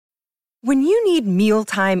When you need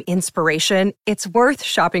mealtime inspiration, it's worth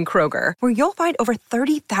shopping Kroger, where you'll find over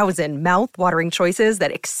 30,000 mouth-watering choices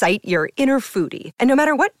that excite your inner foodie. And no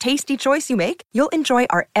matter what tasty choice you make, you'll enjoy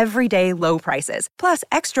our everyday low prices, plus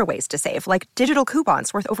extra ways to save, like digital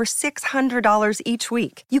coupons worth over $600 each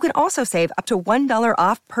week. You can also save up to $1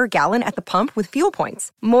 off per gallon at the pump with fuel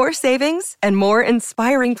points. More savings and more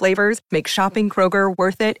inspiring flavors make shopping Kroger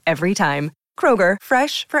worth it every time. Kroger,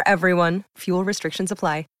 fresh for everyone. Fuel restrictions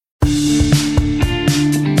apply.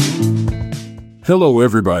 Hello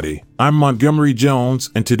everybody, I'm Montgomery Jones,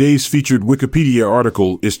 and today's featured Wikipedia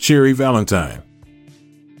article is Cherry Valentine.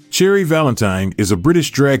 Cherry Valentine is a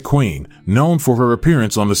British drag queen, known for her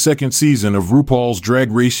appearance on the second season of RuPaul's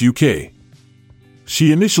Drag Race UK.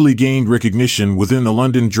 She initially gained recognition within the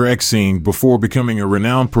London drag scene before becoming a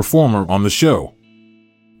renowned performer on the show.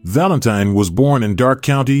 Valentine was born in Darke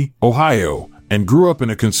County, Ohio, and grew up in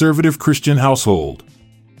a conservative Christian household.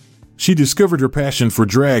 She discovered her passion for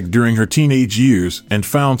drag during her teenage years and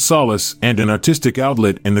found solace and an artistic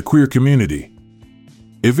outlet in the queer community.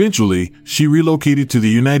 Eventually, she relocated to the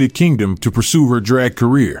United Kingdom to pursue her drag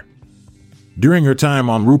career. During her time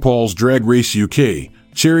on RuPaul's Drag Race UK,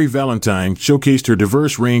 Cherry Valentine showcased her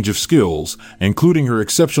diverse range of skills, including her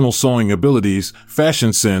exceptional sewing abilities,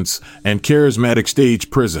 fashion sense, and charismatic stage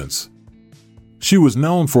presence. She was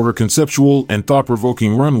known for her conceptual and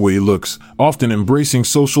thought-provoking runway looks, often embracing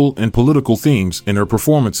social and political themes in her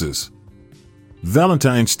performances.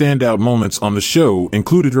 Valentine's standout moments on the show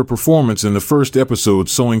included her performance in the first episode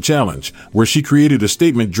Sewing Challenge, where she created a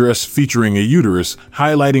statement dress featuring a uterus,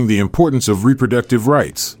 highlighting the importance of reproductive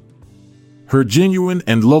rights. Her genuine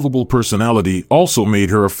and lovable personality also made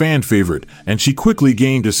her a fan favorite, and she quickly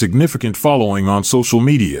gained a significant following on social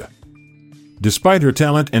media. Despite her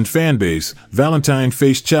talent and fan base, Valentine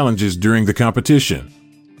faced challenges during the competition.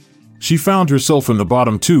 She found herself in the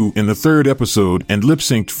bottom two in the third episode and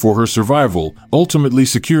lip-synced for her survival, ultimately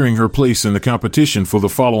securing her place in the competition for the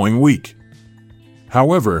following week.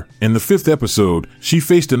 However, in the fifth episode, she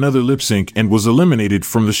faced another lip-sync and was eliminated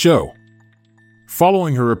from the show.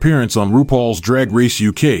 Following her appearance on RuPaul's Drag Race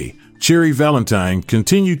UK, Cherry Valentine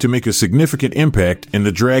continued to make a significant impact in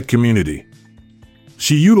the drag community.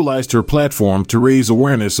 She utilized her platform to raise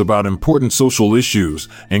awareness about important social issues,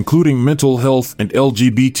 including mental health and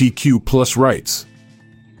LGBTQ+ rights.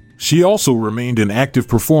 She also remained an active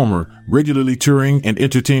performer, regularly touring and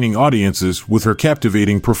entertaining audiences with her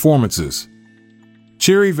captivating performances.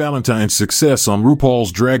 Cherry Valentine's success on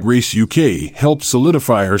RuPaul's Drag Race UK helped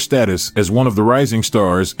solidify her status as one of the rising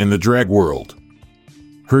stars in the drag world.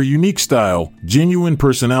 Her unique style, genuine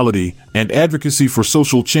personality, and advocacy for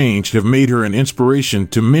social change have made her an inspiration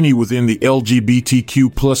to many within the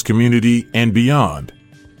LGBTQ+ community and beyond.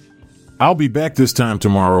 I'll be back this time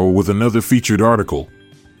tomorrow with another featured article.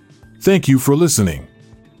 Thank you for listening.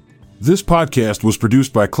 This podcast was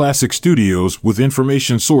produced by Classic Studios with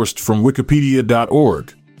information sourced from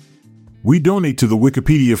wikipedia.org. We donate to the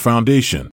Wikipedia Foundation.